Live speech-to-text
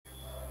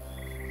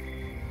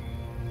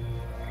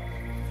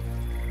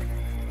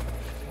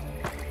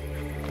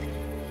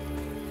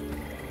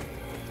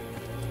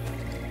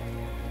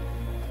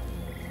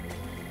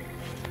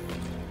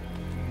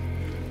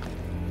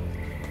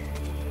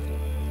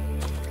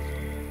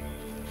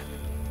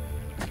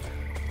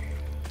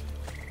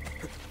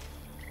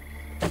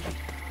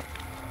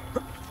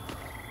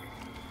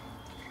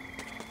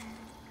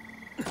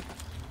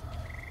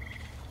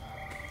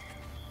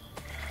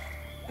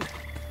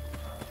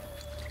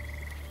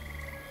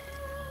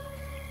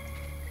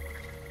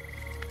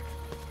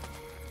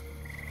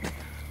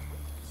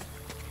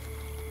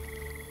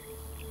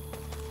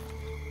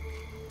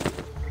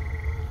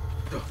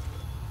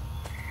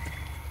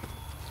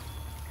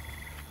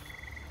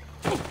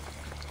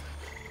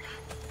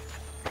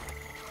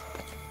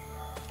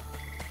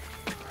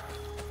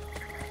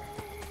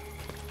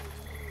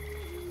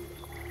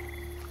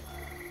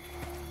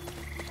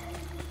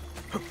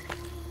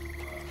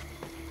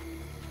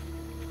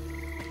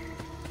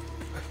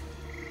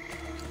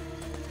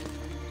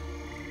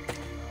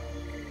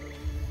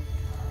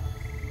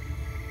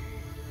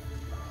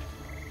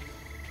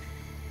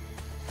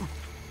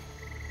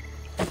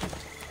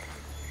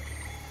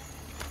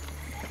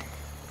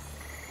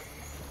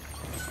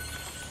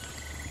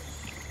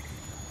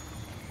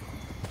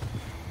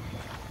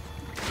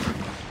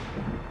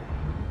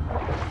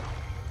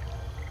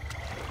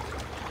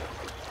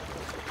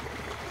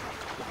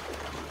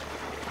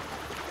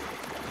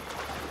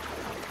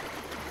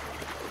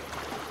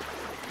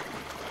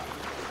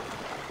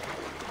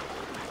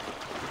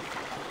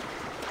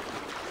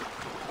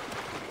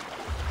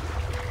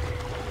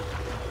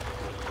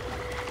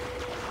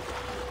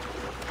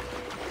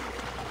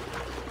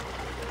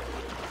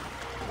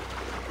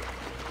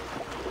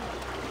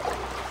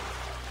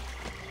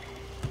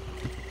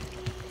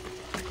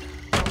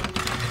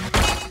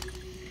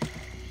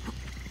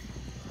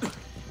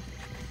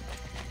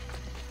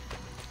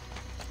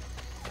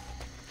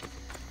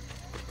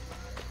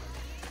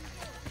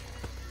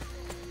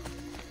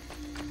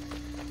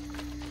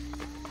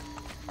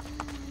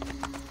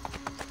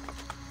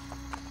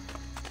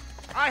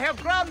I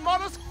have Grand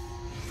Monarch.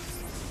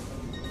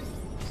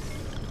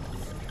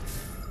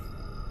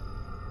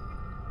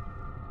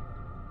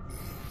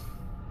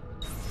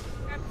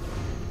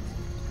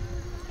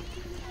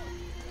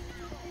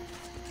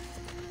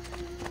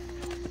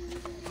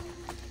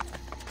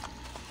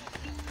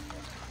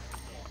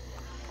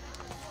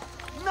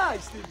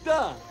 Nicely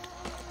done!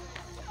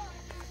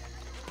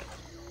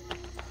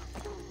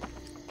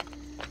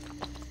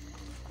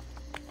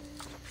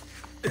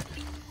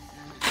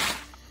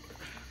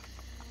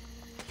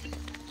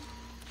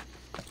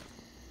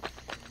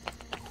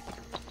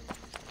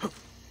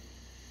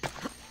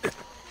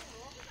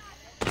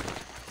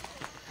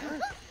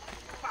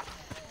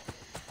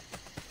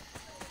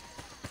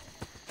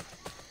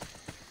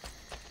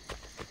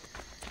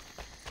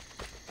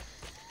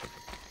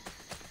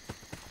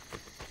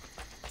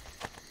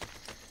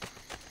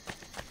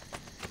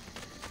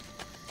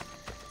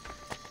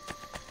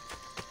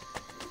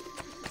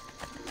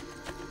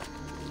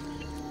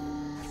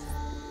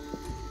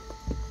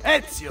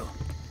 Ezio!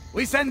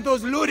 We sent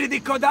those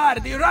luridi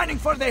codardi running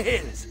for the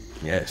hills!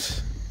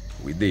 Yes,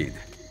 we did.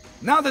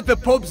 Now that the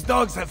Pope's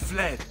dogs have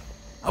fled,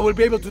 I will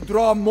be able to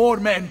draw more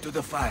men to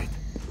the fight.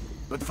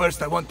 But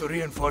first I want to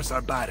reinforce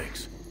our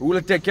barracks. Who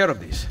will take care of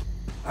this?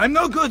 I'm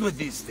no good with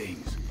these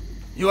things.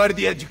 You are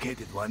the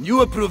educated one. You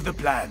approve the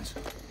plans.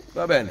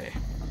 Va bene.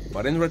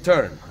 But in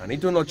return, I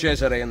need to know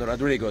Cesare and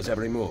Rodrigo's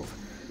every move.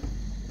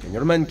 Can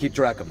your men keep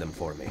track of them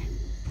for me?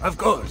 Of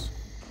course.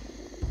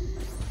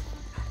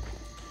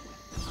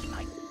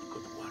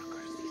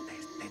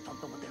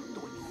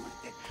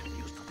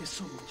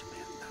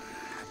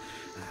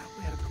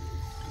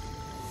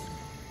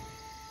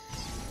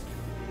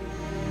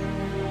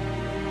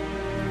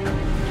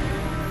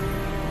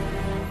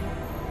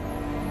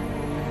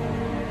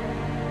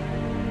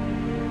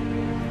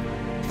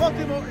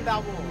 Ottimo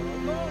lavoro,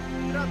 no?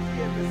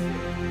 Grazie, Messie.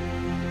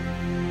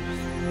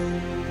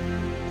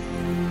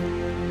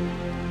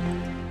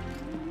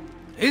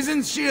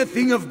 Isn't she a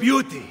thing of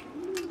beauty?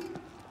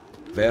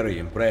 Very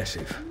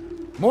impressive.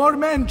 More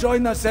men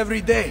join us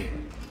every day.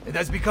 It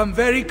has become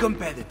very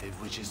competitive,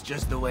 which is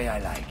just the way I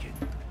like it.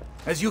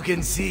 As you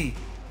can see,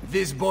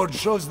 this board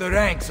shows the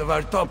ranks of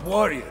our top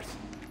warriors.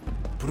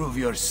 Prove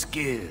your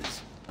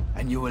skills,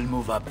 and you will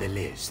move up the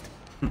list.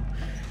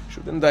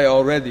 Shouldn't I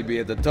already be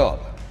at the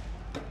top?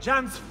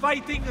 Jan's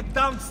fighting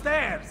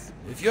downstairs.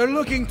 If you're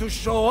looking to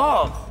show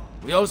off,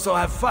 we also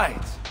have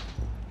fights.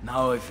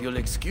 Now, if you'll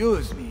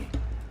excuse me,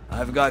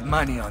 I've got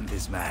money on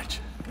this match.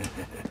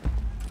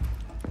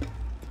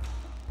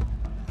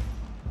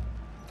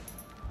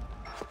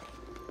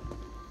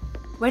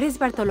 Where is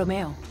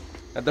Bartolomeo?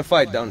 At the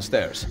fight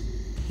downstairs.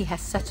 He has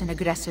such an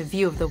aggressive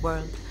view of the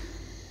world.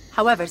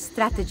 However,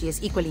 strategy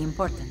is equally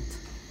important.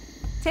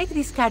 Take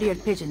these carrier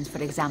pigeons,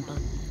 for example.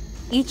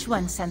 Each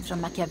one sent from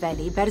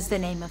Machiavelli bears the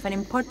name of an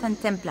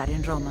important Templar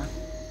in Roma.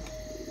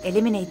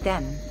 Eliminate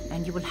them,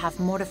 and you will have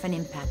more of an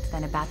impact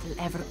than a battle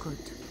ever could.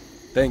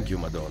 Thank you,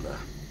 Madonna.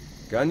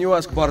 Can you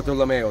ask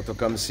Bartolomeo to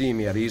come see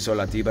me at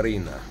Isola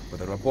Tiberina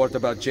with a report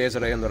about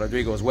Cesare and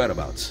Rodrigo's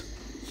whereabouts?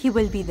 He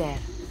will be there.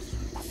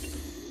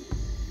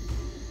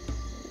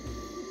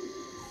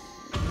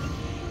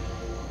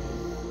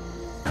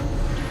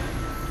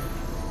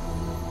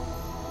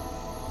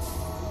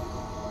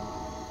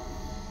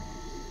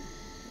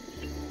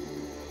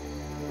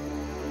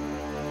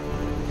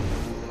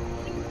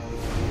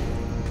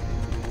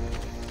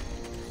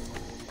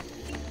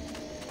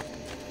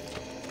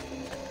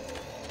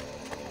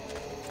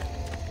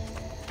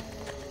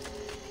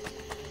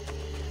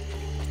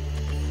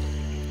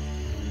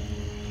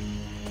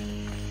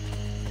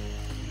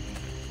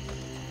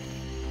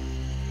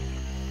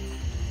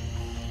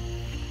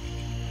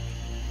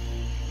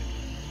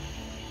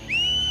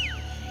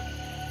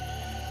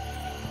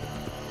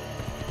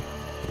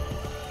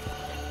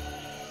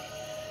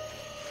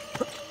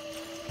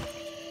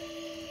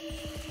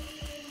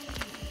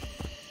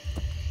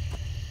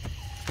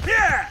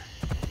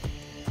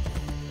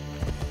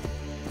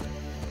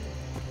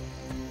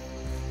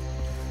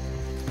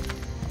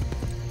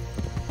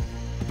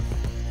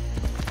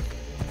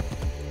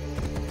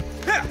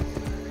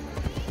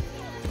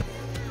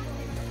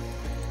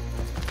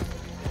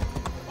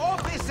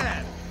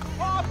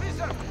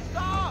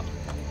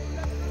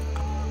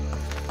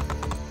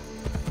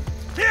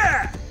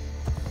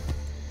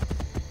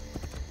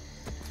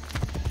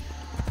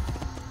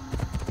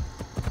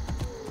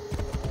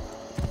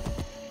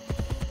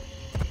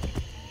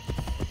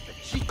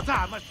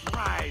 Must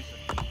rise.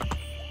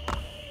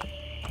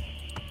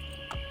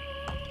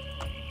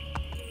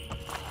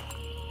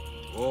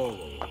 Whoa.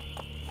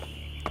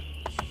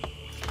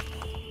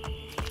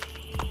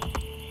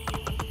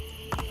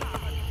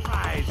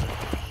 Rise.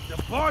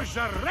 The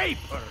Borgia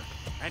raper,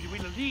 and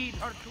will lead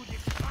her to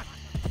destruction.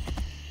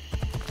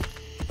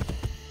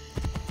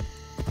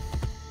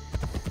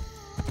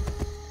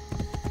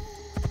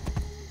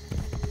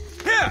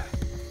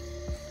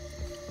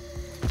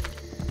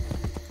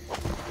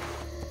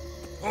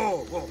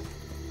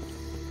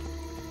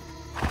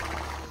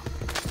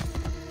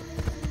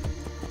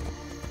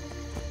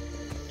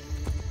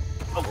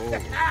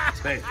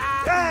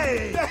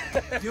 Hey!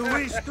 Do you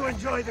wish to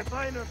enjoy the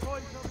finer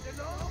points of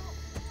the law?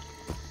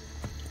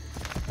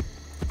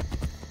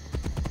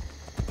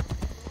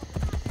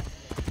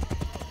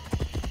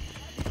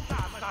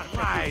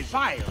 Rise,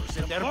 fires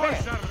in their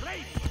beds.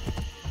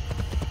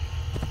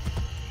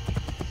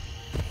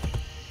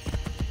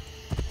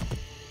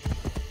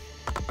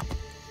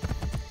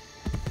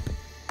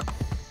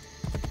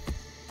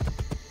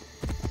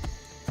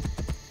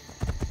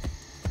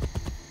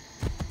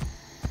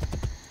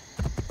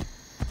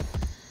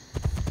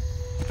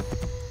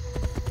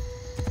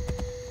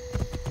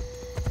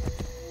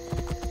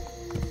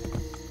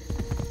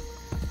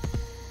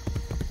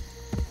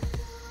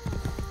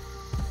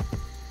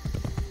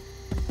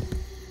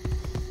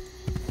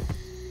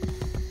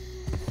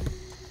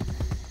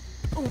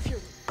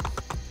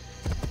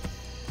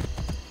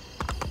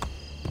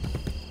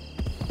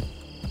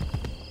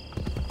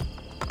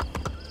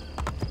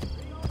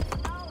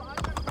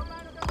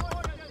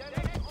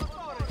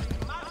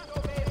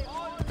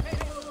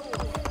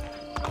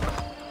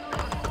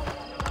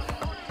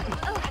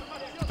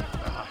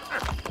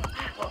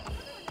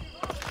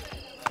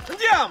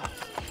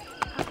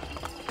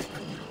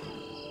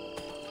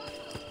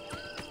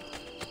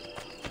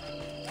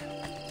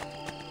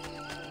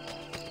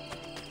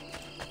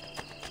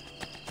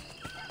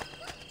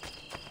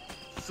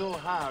 So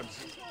hard.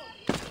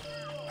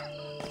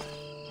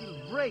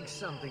 He'll break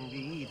something,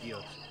 the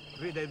idiot.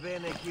 Ride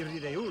bene chi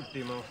ride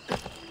ultimo.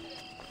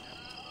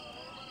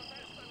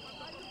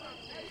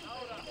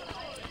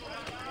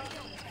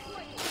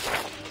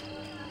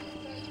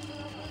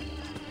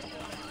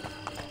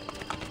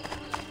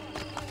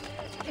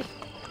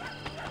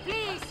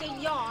 Please,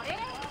 signore.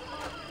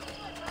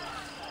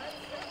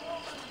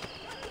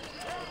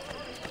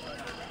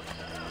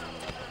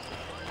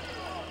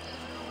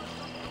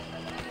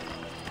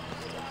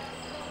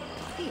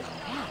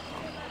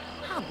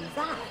 How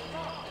bizarre.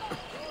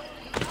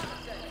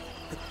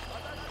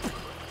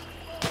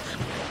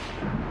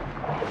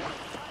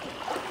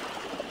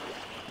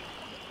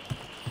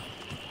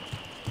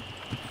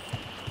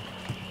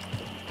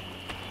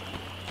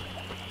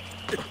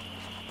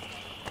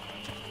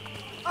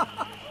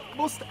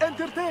 Most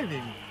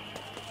entertaining.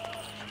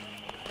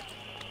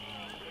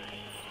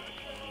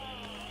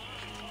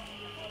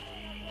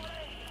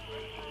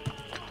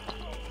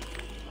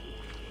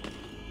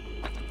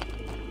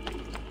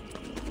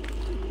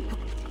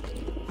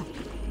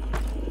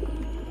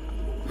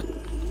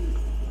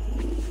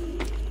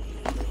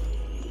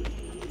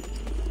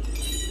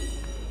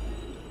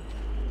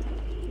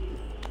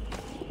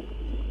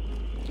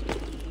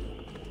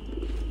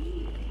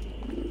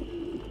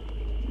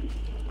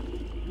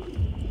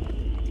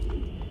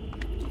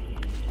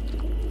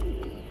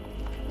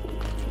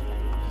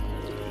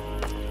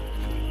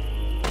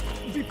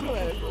 Vi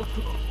prego,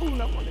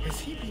 una moneta.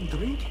 Has he been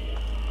drinking?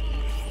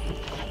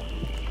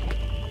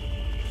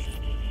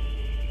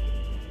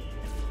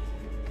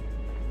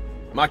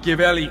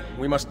 Machiavelli,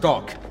 we must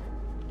talk.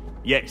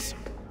 Yes.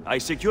 I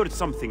secured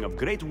something of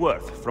great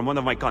worth from one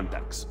of my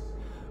contacts.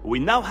 We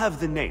now have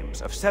the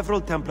names of several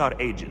Templar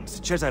agents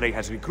Cesare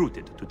has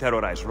recruited to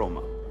terrorize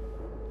Roma.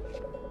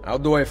 How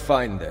do I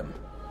find them?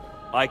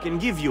 I can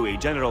give you a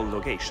general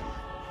location.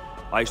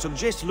 I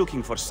suggest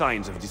looking for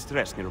signs of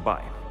distress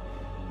nearby.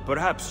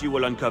 Perhaps you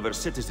will uncover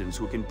citizens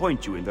who can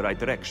point you in the right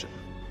direction.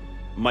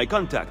 My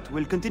contact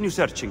will continue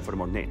searching for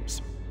more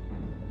names.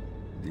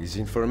 This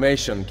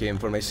information came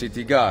from a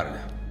city guard.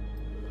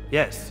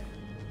 Yes.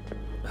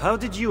 How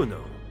did you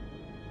know?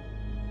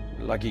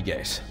 Lucky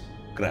guess.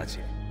 Grazie.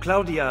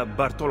 Claudia,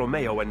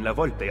 Bartolomeo, and La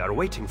Volpe are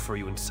waiting for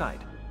you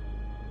inside.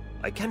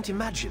 I can't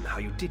imagine how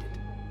you did it.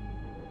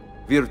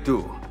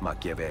 Virtù,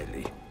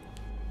 Machiavelli.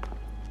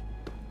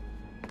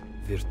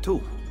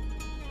 Virtù?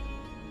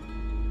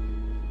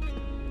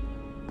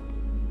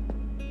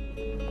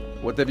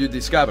 What have you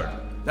discovered?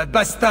 That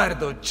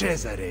bastardo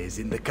Cesare is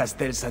in the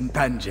Castel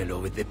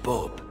Sant'Angelo with the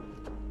Pope.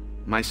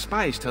 My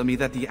spies tell me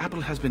that the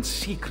apple has been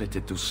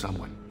secreted to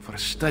someone for a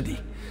study.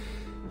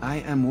 I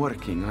am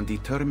working on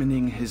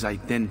determining his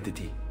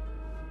identity.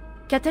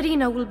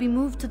 Caterina will be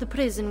moved to the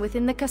prison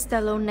within the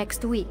Castello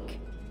next week.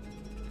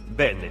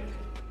 Bene.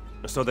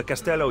 So the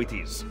Castello it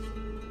is.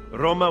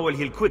 Roma will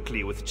heal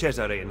quickly with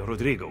Cesare and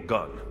Rodrigo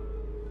gone.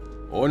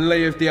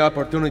 Only if the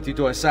opportunity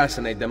to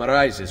assassinate them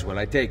arises will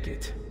I take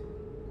it.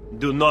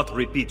 Do not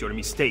repeat your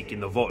mistake in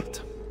the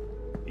vault.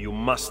 You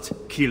must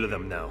kill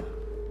them now.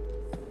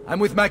 I'm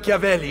with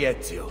Machiavelli,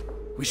 Ezio.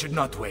 We should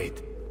not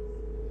wait.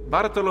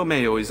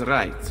 Bartolomeo is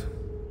right.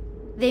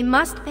 They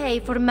must pay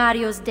for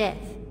Mario's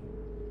death.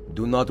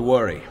 Do not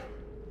worry.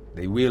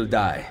 They will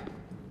die.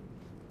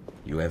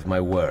 You have my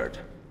word.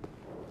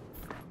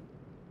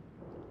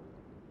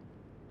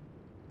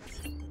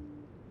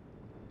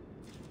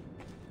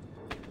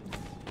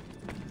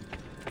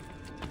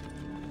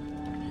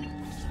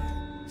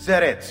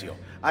 Ser Ezio,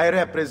 I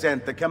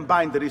represent the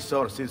combined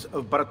resources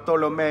of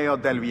Bartolomeo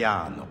del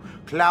Viano,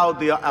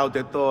 Claudio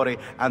Auditore,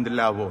 and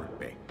La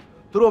Volpe.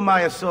 Through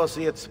my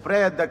associates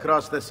spread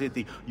across the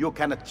city, you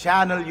can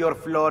channel your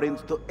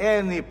florins to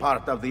any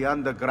part of the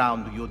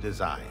underground you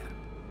desire.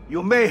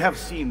 You may have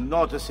seen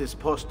notices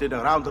posted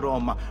around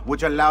Roma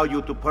which allow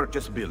you to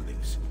purchase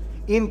buildings.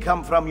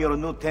 Income from your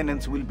new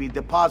tenants will be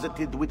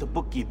deposited with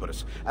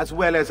bookkeepers, as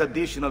well as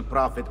additional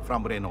profit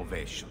from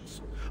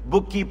renovations.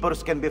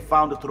 Bookkeepers can be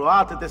found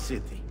throughout the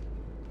city.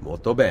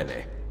 Molto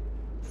bene.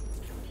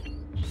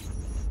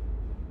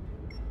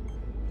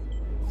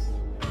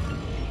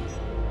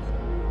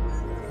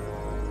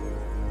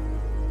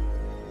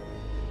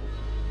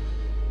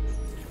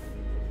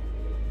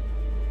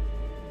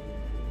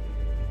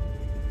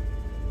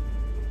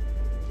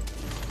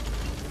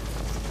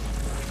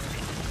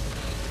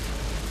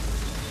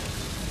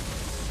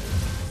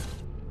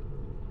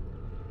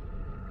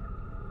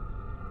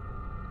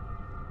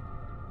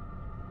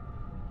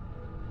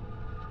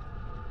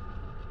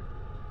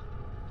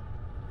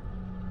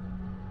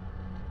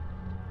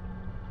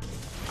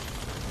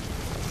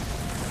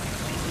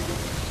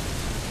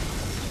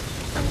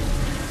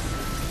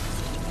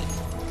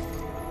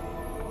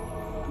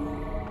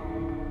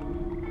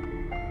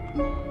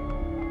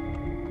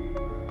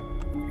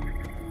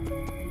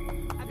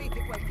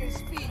 Avete qualche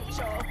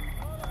spiccio?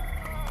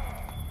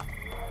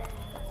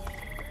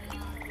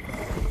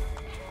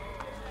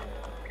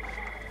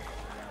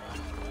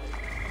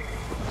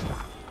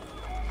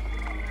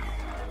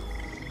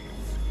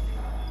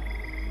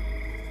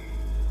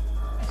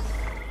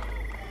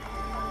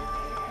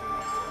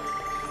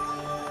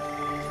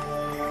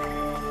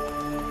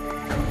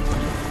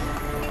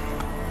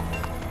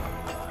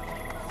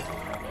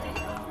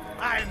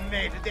 I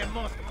made the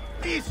most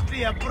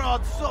beastly of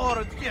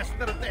broadswords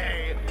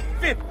yesterday,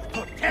 fit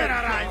to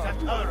terrorize a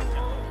turtle.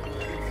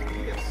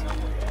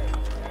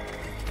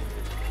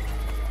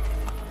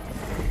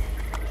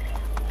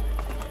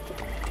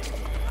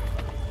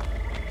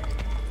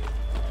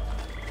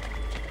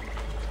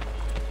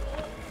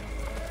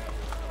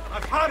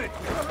 I've had it!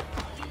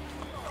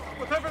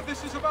 Whatever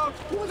this is about,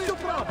 what's your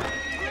problem?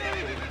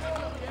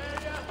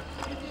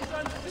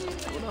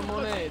 Una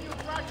moneta. You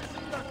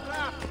practicing your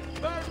craft,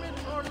 vermin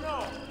or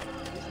no?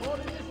 His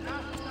Holiness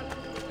asks us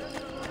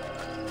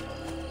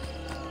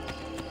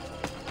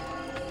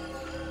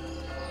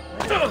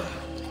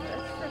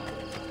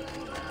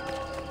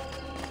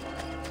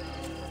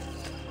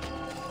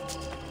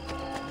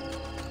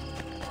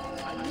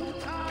A new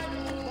time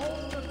in the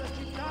mold of the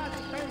Città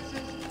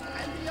defenses,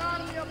 and the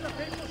army of the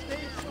Papal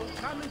States will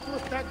come into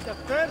effect the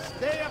first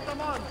day of the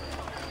month.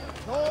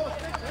 Those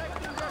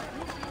neglecting their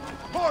duty,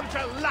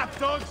 Borgia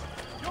lapdogs!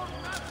 Your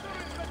master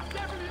is the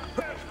devil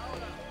himself!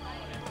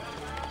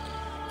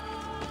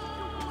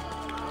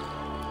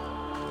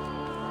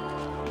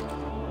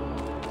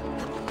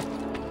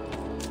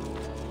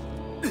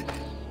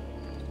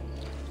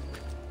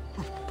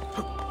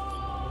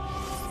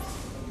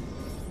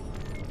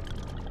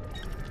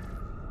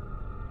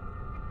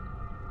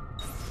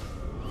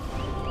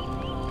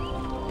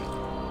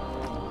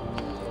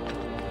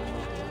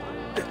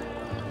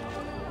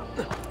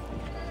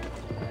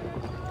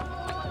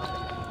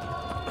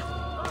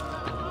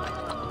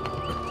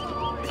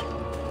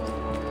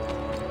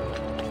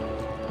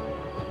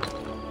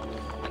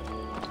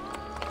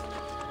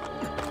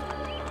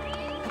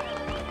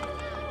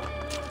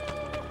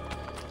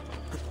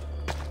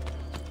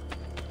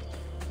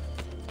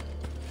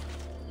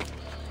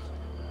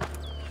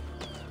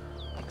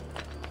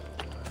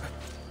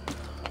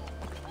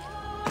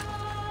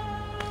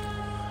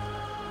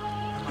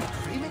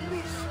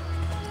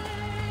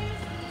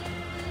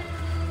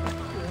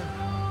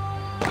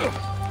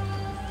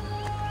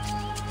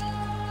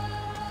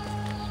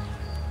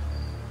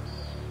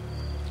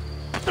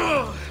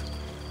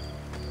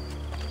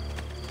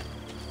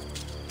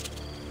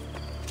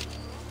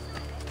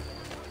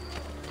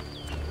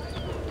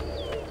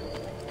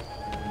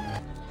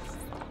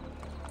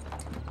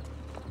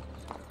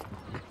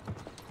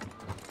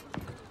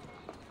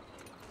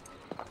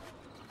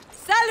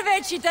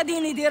 Salve,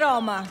 cittadini di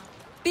Roma!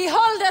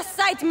 Behold a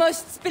sight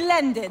most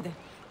splendid!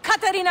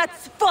 Caterina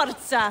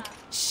Sforza,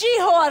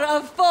 she-whore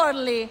of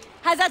Forli,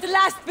 has at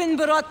last been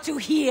brought to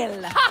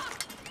heel. Ha!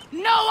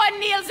 No one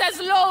kneels as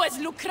low as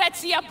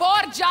Lucrezia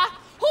Borgia!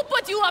 Who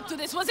put you up to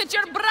this? Was it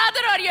your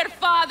brother or your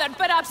father?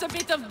 Perhaps a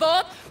bit of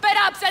both?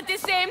 Perhaps at the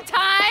same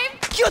time?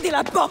 Chiudi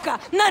la bocca!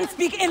 None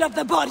speak ill of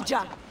the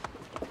Borgia!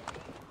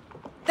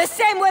 The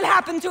same will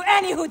happen to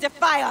any who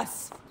defy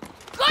us!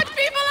 Good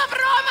people of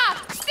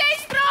Roma! Stay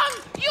strong!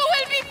 You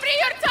will be free!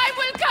 Your time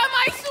will come,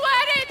 I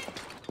swear it!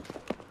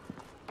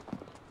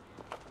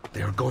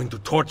 They are going to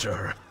torture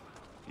her.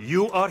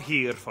 You are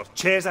here for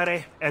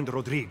Cesare and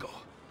Rodrigo.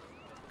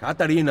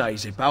 Caterina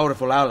is a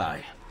powerful ally.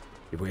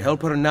 If we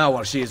help her now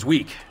while she is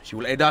weak, she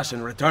will aid us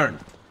in return.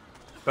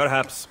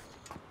 Perhaps.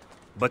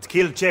 But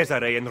kill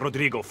Cesare and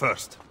Rodrigo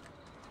first.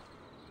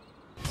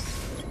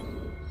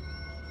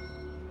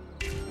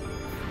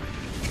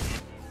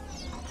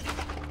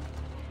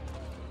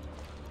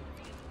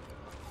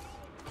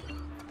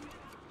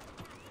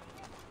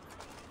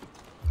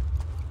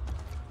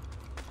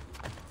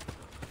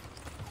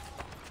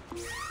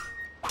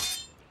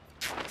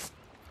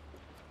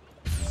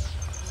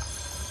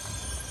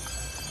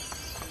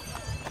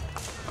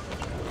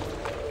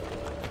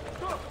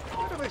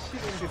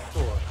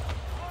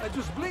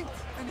 just blinked,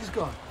 and he's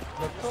gone.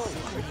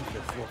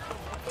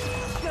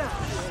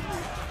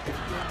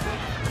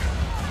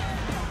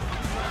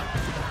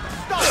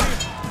 Stop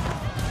him!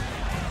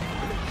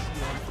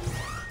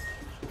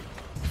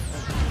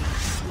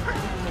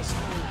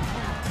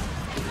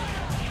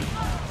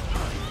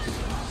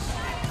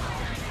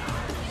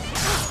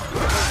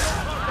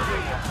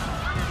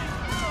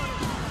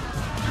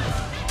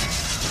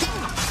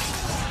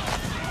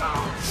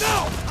 No!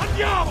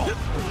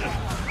 Andiamo!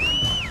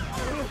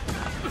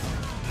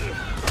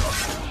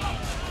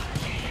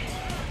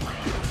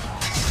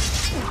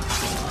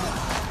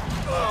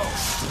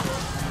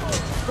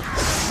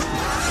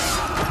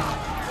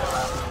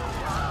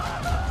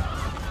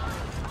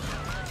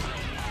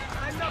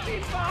 I'm not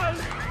in fall!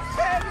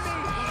 Help me!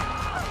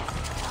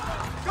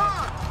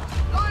 God!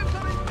 I'm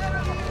coming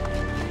better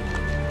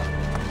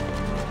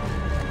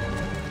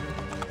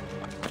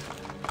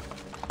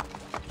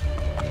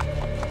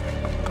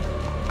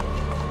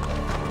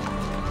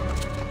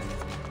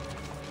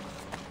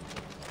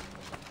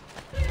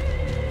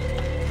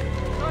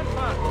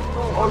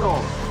Oh no!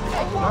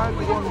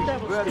 Everyone is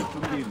very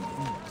forgiving.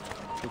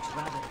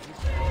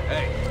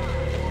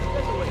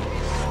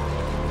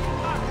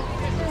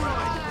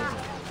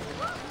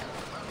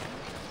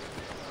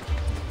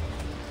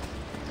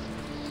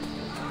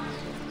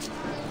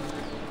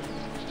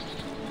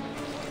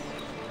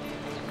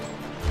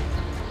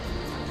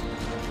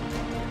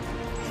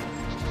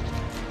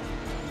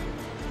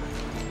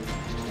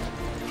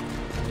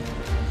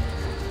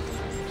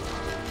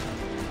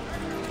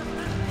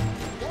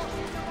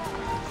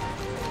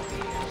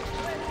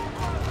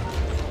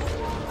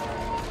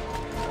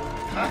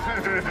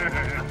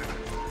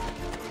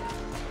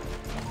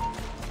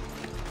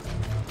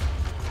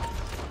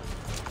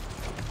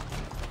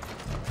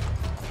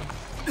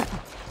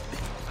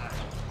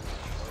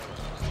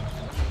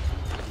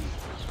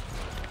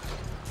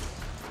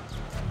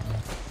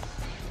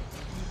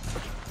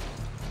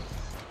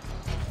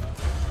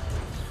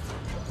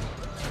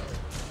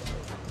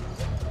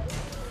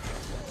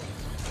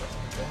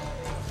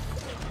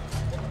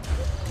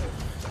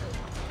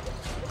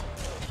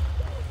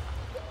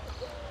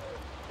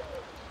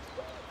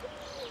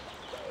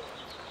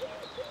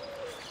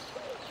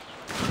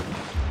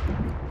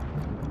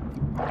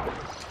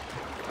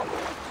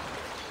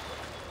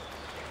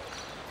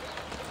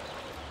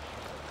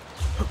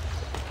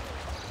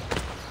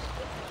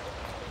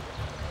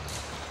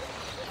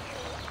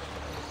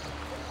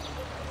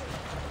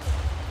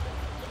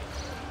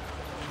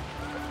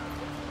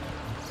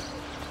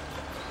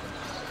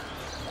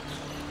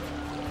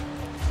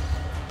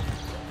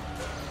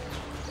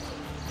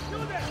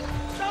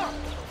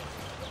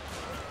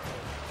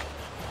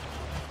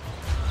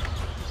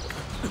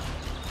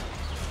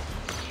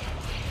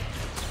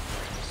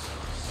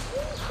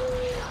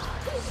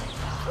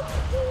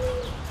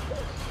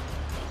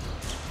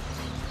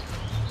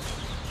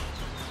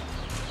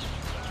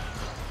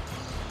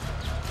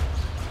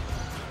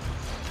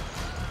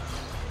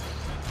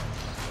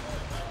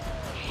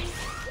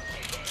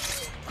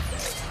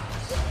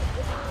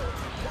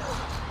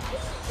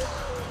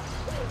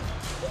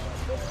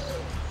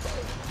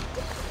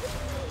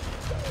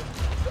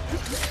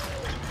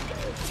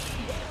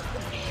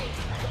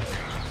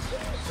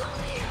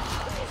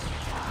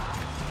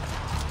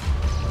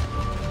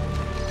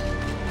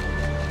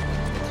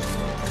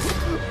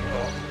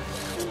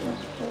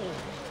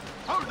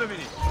 Hold a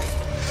minute!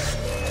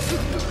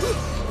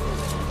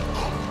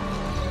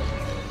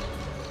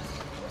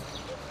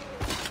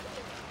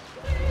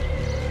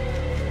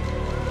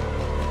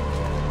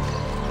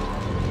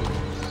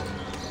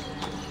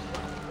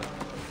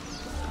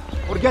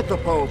 Forget the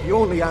Pope, you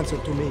only answer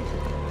to me.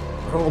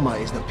 Roma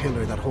is the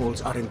pillar that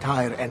holds our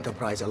entire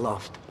enterprise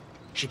aloft.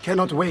 She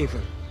cannot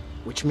waver,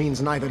 which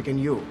means neither can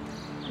you.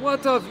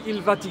 What of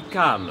Il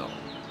Vaticano?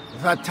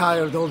 That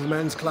tired old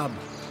man's club.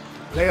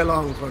 Play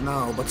along for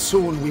now, but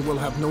soon we will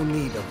have no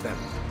need of them.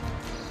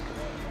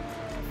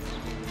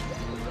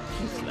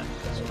 He's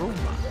left us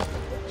Roma.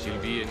 She'll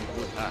be in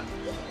good hands.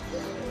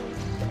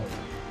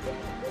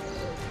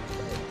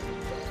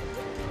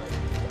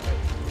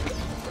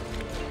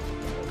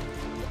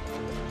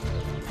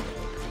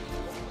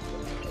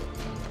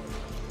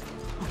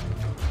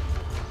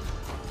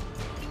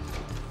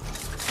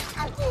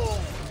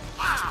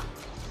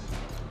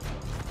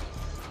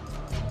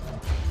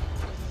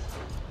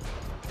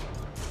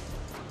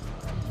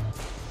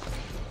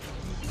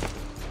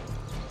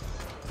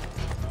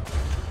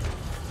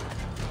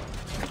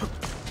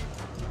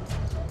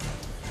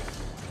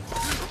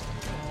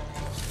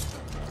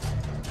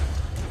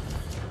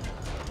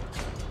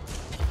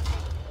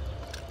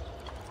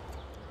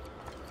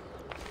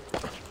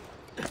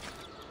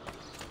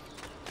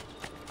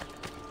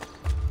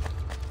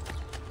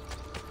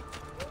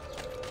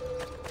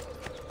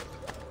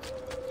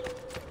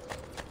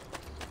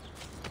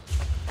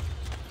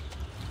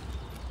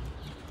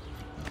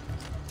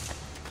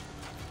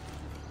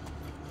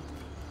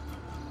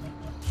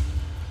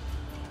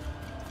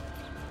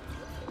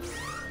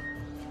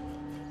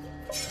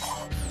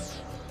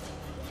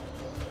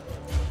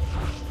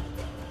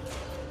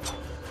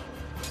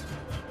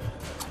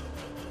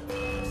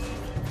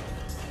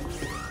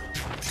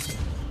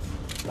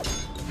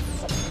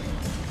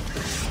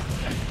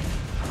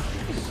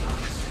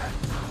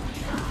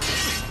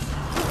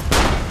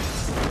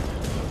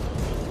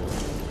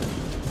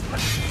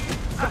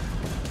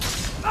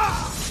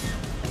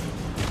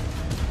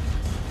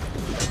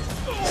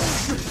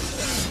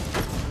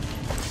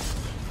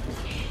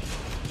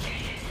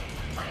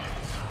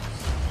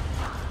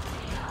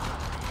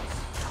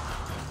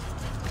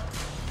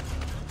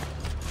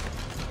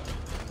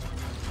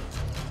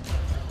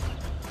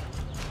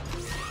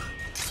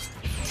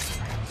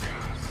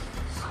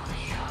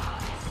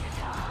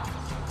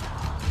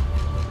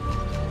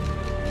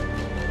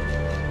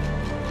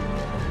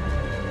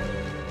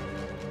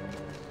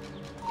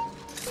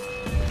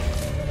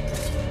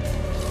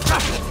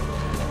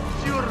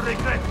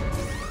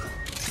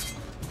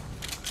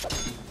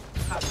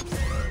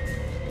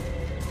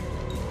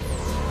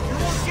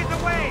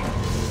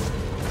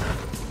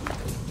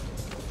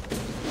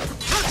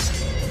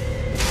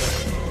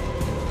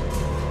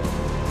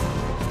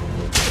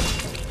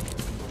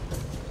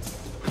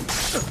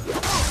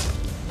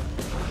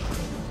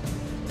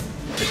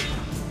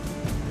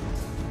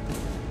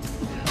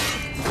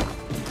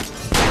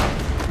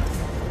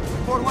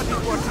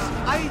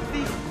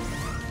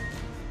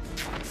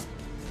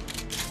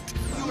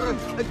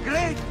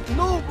 great,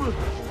 noble,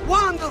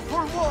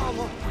 wonderful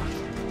war.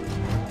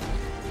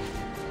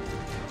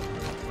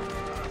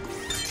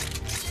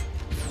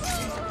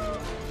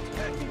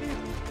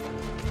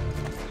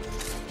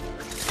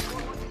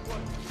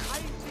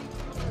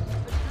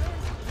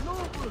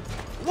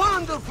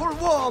 Wonderful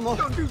uomo!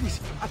 Don't do this!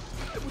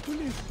 I want to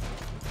live!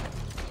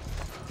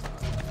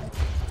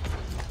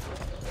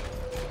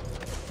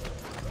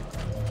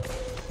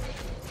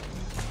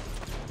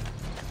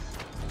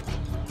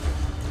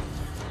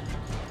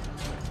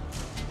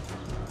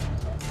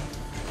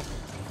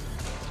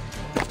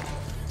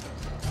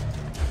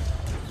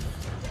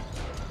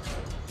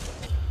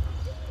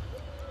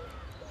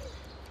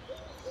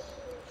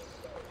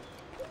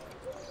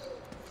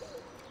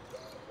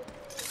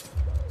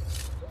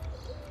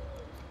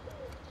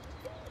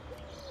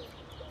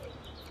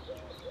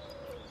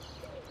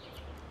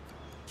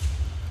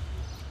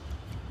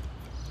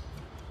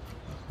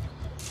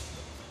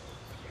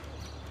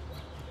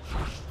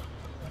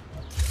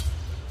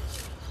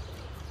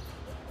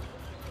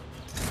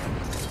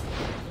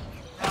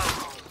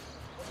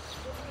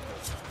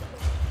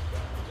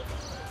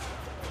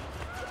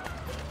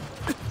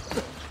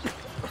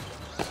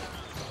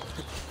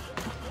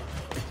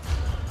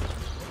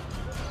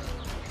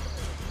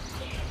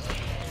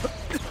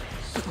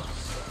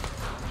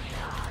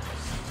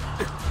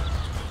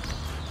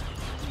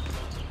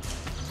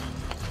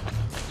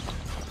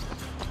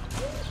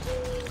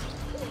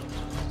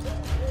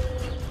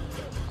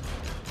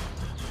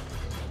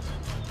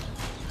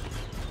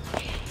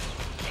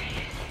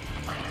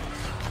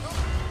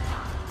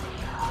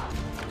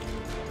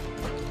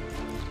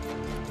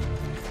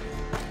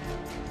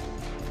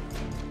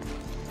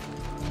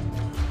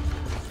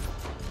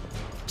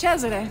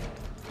 Cesare.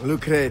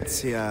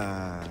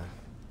 Lucrezia.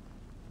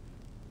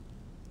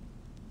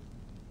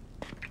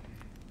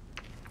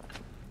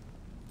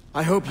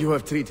 I hope you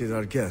have treated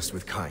our guest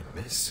with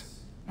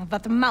kindness.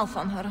 That mouth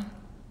on her.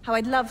 How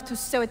I'd love to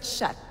sew it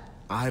shut.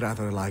 I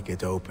rather like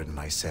it open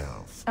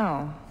myself.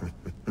 Oh.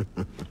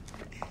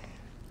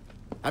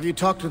 Have you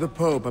talked to the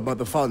Pope about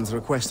the funds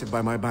requested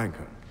by my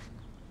banker?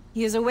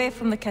 He is away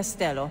from the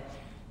Castello,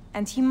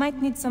 and he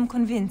might need some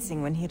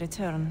convincing when he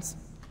returns.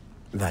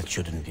 That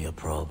shouldn't be a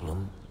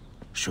problem,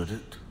 should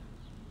it?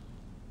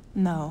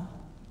 No.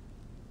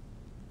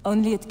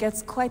 Only it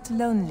gets quite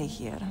lonely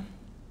here.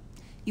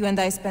 You and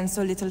I spend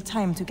so little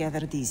time together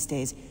these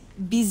days,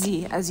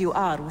 busy as you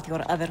are with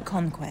your other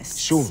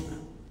conquests.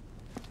 Soon.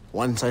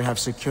 Once I have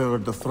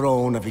secured the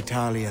throne of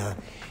Italia,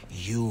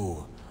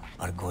 you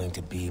are going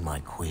to be my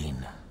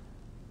queen.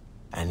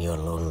 And your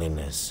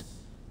loneliness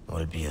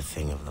will be a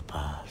thing of the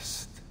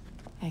past.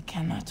 I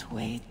cannot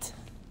wait.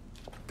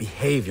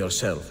 Behave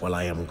yourself while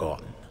I am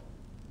gone.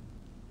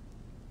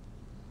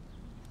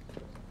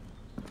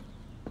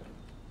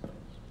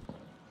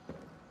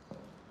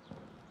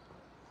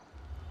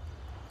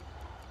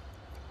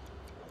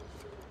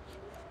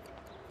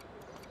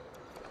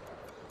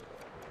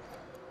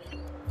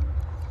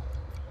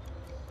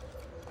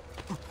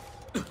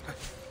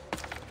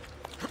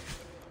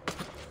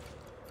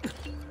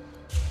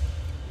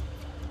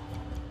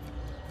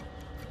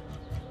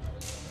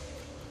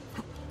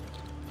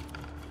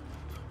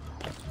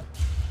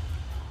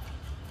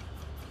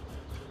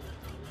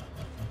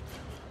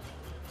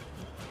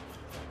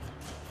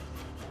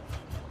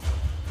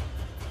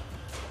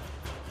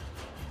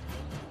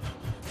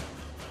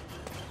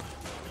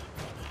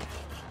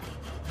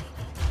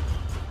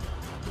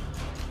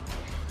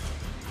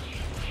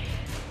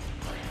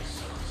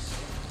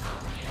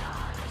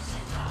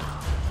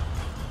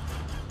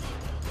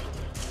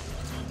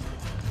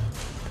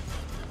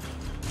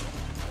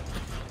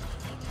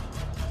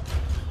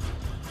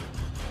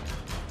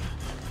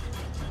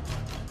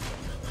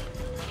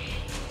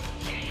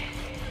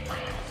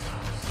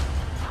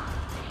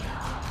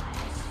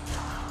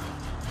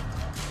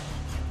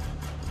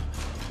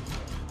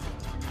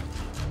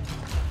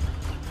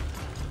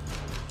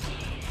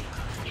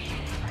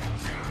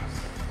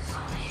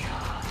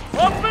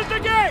 Open the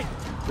gate!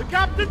 The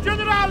Captain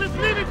General is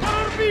leaving for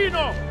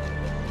Urbino!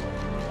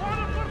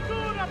 Buona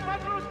fortuna,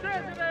 Padron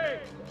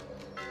Cesare!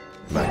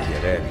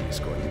 Machiavelli is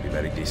going to be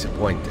very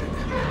disappointed.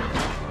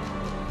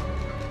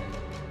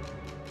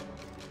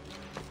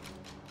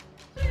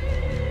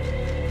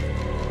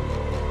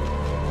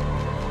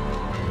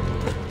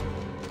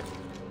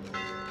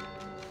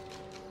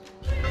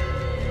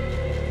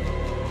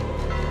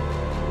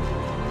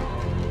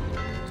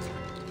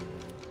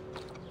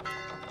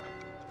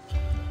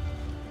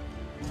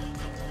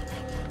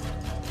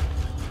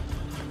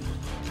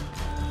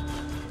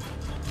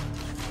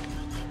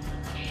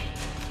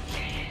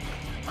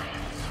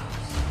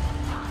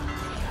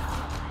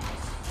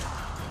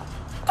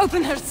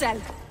 Open her cell.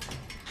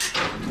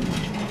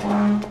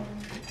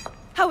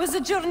 How was the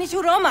journey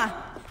to Roma?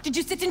 Did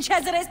you sit in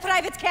Cesare's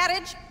private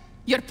carriage?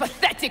 You're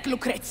pathetic,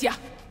 Lucrezia.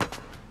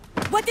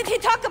 What did he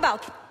talk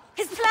about?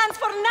 His plans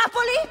for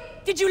Napoli?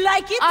 Did you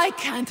like it? I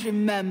can't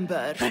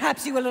remember.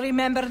 Perhaps you will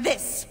remember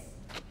this.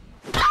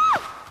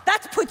 Ah!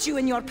 That put you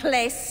in your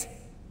place.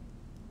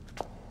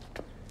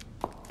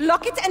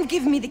 Lock it and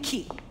give me the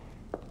key.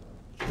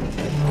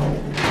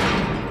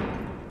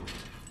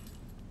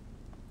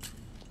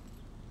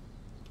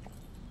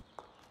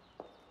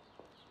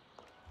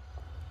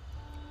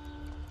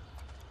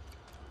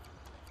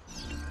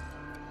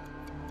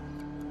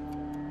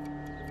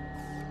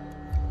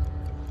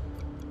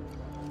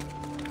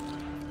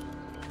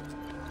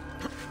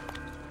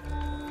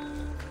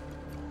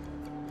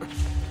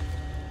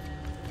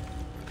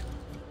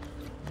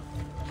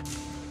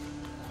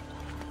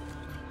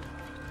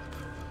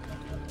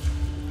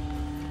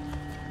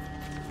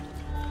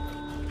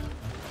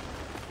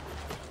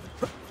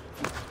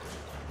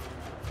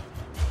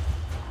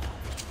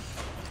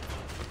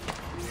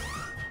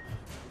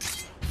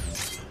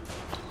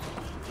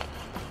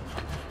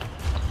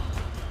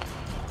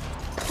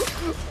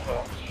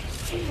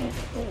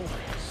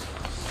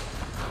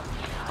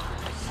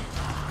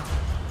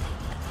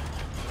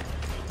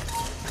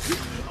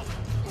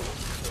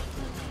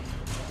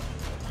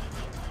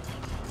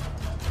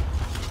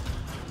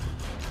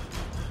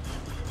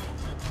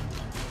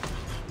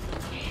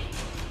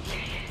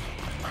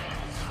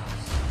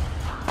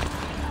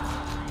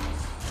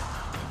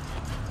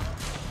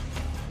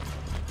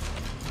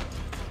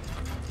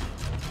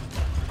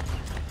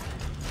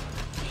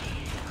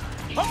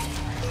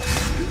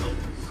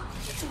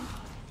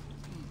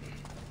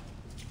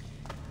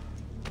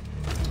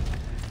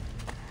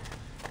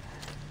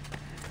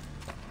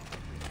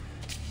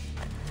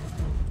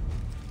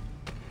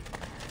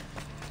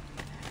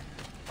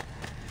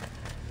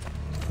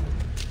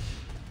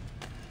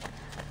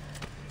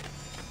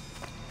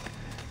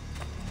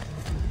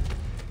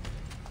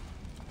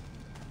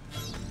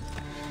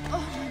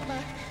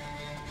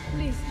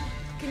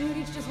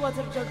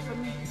 Water jug for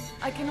me.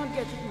 I cannot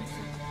get it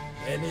myself.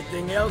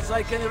 Anything else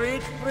I can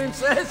reach,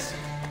 princess?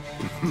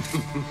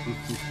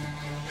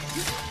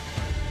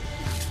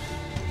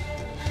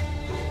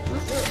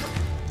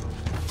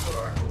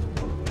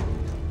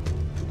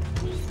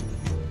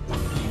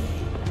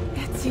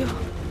 Ezio,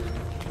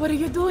 what are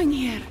you doing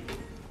here?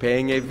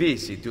 Paying a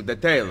visit to the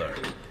tailor.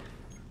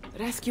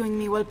 Rescuing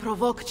me will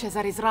provoke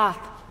Cesare's wrath.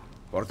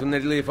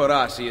 Fortunately for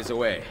us, he is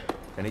away.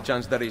 Any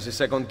chance there is a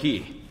second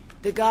key?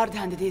 The guard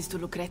handed his to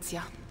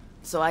Lucrezia,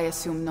 so I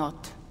assume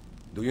not.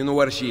 Do you know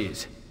where she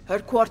is? Her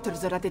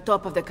quarters are at the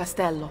top of the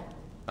castello.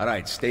 All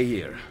right, stay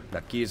here.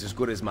 That key is as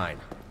good as mine.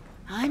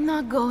 I'm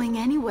not going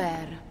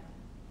anywhere.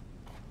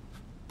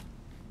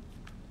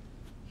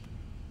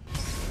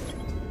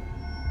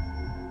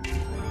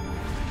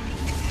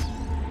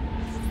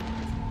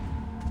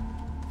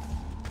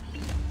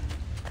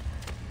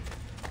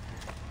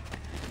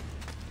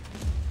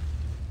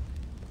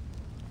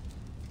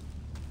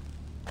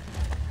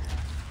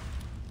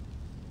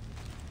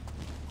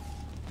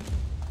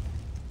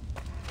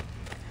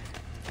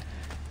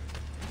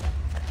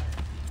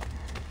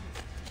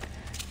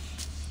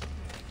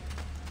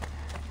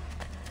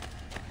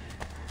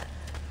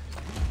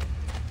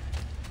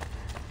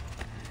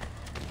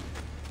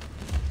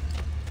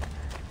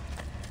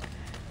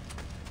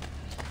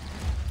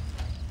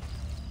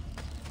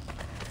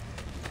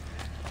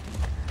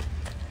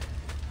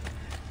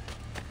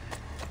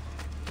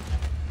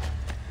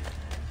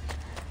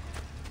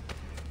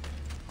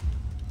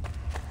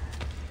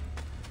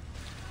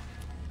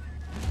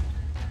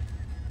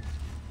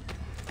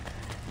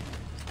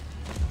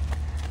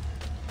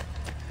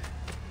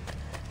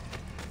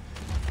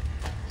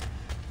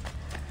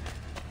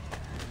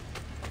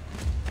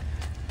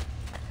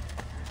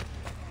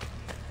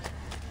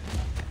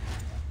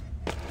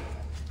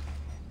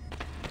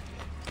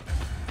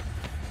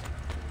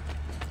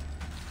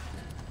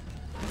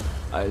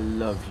 I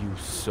love you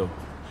so.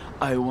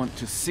 I want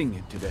to sing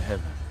it to the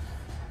heaven.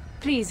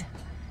 Please,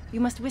 you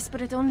must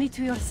whisper it only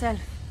to yourself.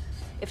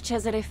 If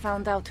Cesare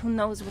found out, who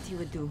knows what he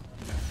would do.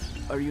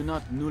 Are you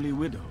not newly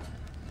widowed?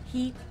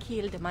 He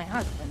killed my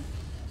husband.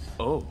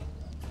 Oh.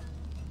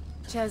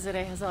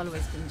 Cesare has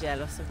always been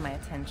jealous of my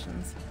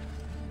attentions.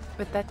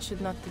 But that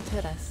should not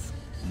deter us.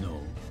 No.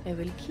 I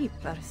will keep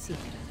our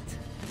secret.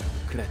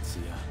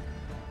 Lucrezia,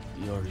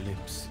 your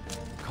lips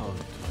called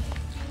to me.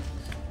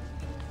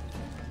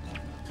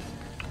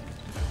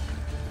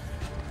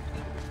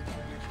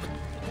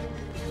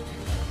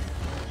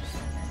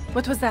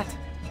 What was that?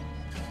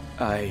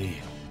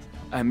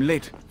 I'm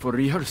late for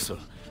rehearsal.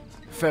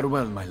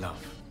 Farewell, my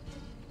love.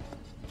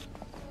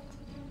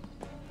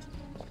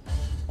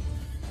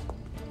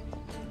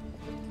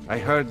 I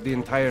heard the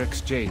entire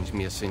exchange,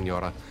 mia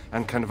signora,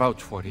 and can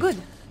vouch for it. Good.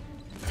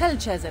 Tell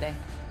Cesare.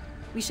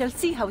 We shall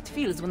see how it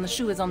feels when the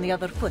shoe is on the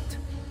other foot.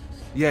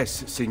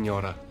 Yes,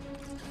 signora.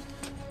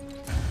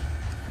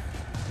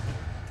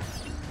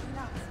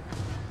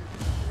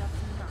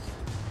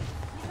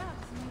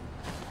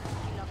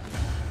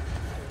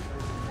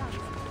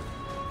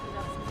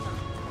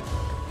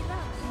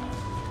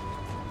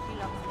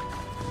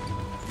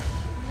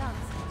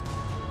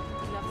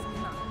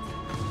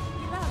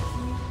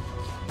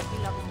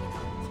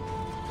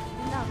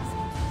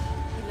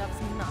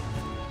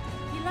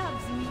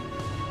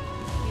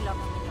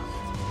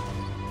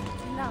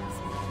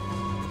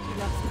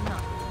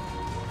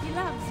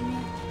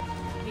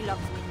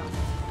 loves me not.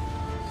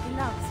 He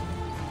loves me.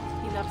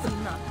 He loves me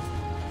not.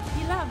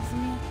 He loves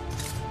me.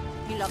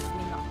 He loves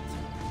me not.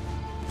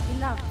 He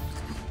loves.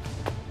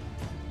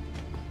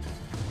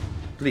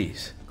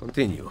 Please,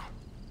 continue.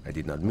 I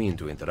did not mean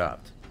to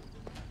interrupt.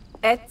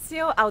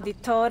 Ezio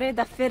Auditore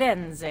da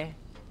Firenze.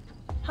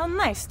 How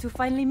nice to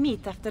finally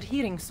meet after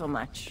hearing so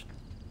much.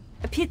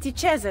 A pity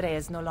Cesare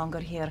is no longer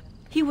here.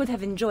 He would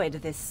have enjoyed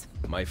this.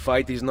 My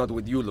fight is not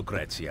with you,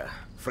 Lucrezia.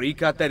 Free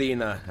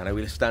Caterina, and I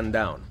will stand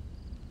down.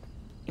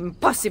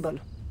 Impossible.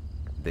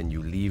 Then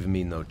you leave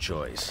me no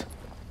choice.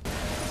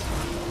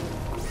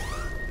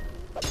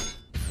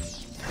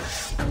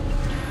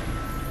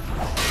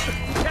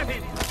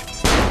 Kevin!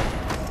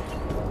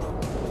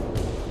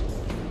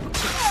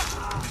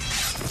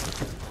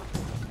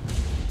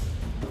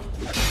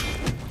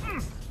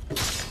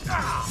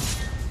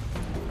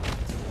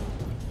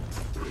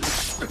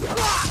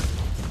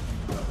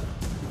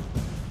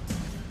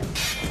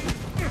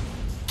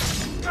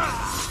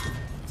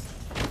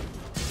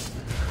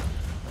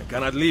 I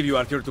cannot leave you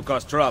out here to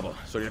cause trouble,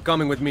 so you're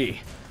coming with me.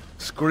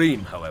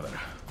 Scream, however,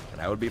 and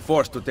I will be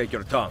forced to take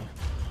your tongue.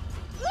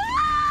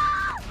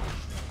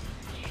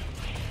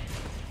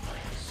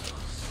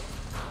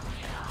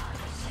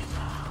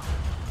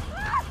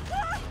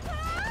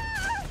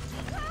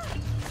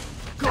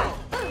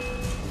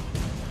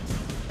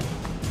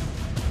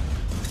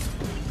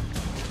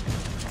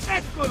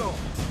 Eccolo!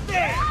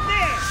 There!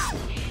 There!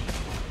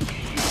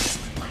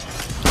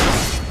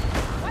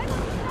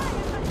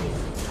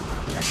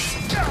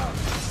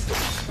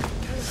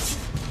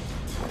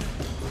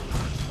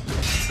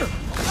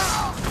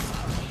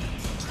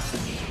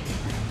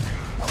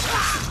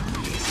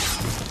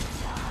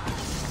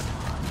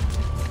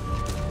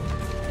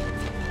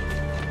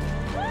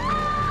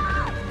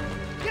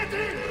 Get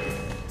in!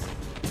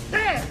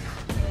 There!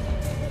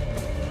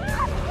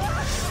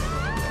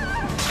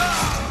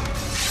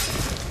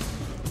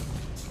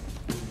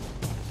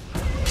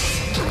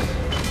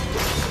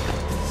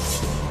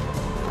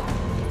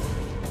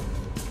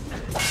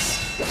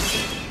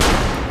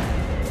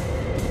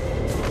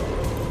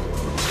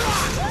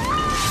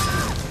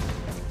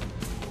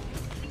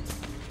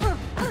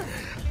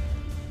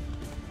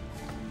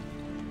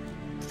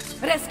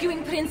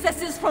 Rescuing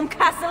princesses from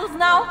castles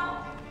now?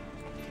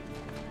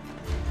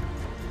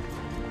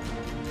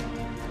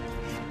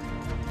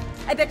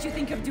 I bet you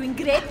think you're doing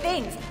great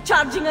things,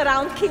 charging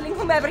around, killing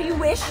whomever you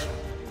wish.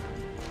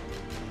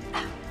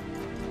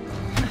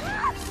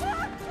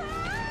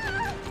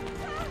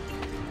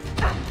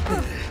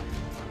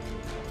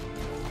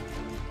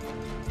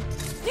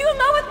 Do you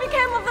know what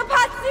became of the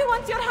Pazzi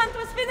once your hunt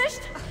was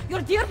finished?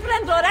 Your dear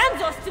friend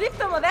Lorenzo stripped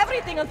them of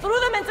everything and threw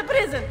them into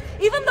prison,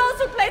 even those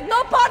who played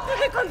no part in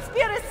the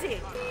conspiracy.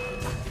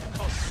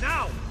 Oh,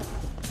 now!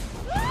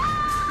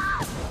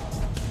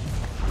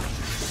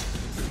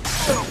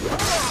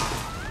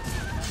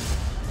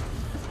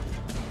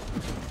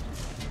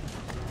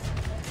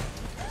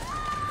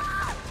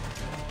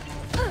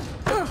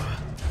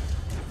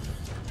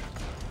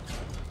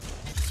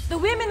 The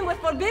women were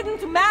forbidden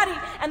to marry,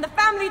 and the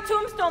family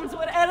tombstones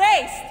were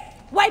erased,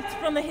 wiped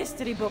from the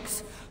history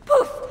books.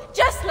 Poof!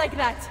 Just like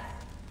that.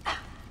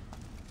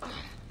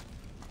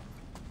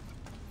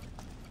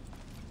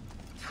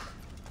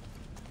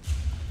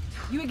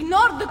 You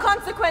ignored the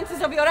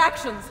consequences of your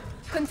actions,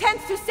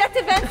 content to set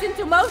events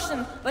into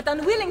motion, but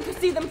unwilling to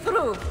see them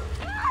through.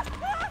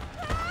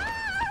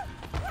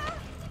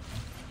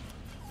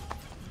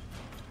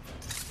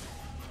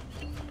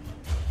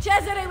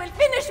 Cesare will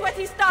finish what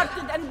he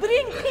started and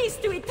bring peace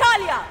to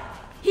Italia.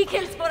 He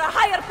kills for a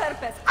higher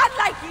purpose,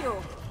 unlike you.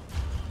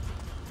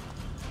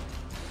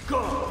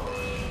 Go!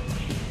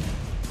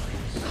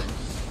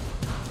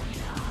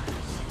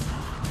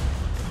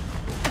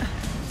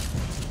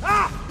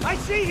 Ah! I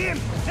see him!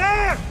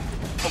 There!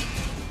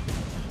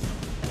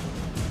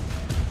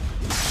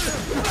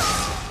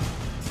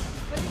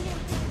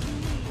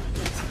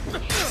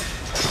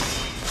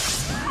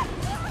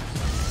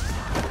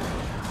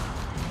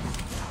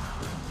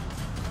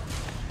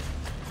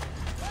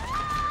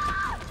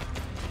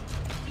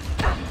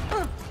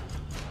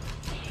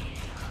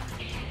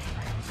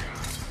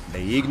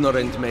 The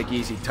ignorant make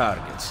easy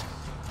targets.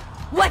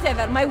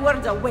 Whatever, my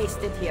words are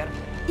wasted here.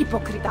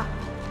 Hypocrita.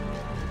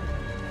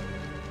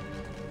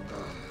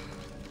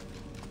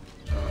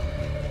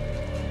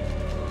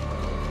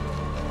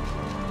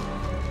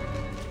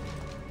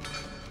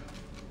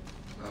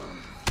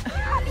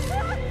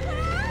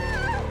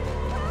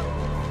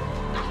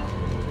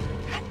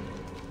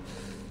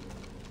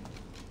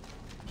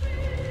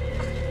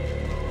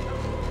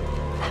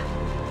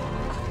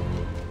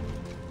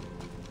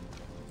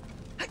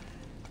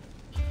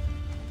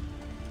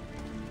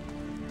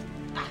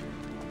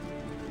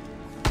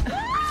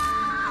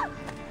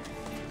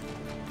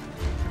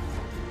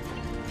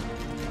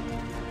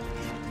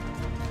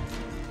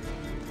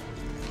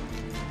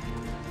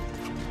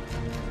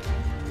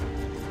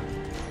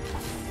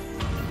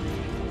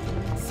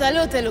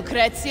 Salute,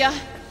 Lucrezia.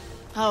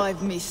 How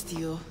I've missed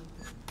you.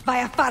 Vai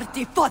a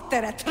farti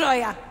fottere,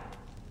 Troia!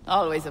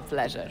 Always a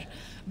pleasure.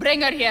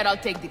 Bring her here, I'll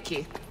take the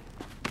key.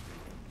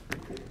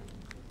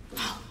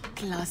 Oh,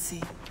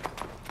 classy.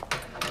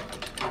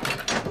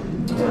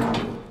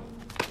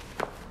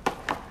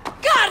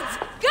 Guards!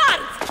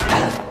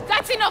 Guards!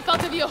 That's enough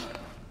out of you!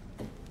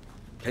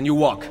 Can you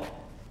walk?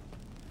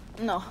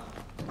 No.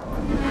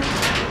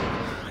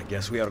 I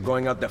guess we are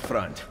going out the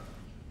front.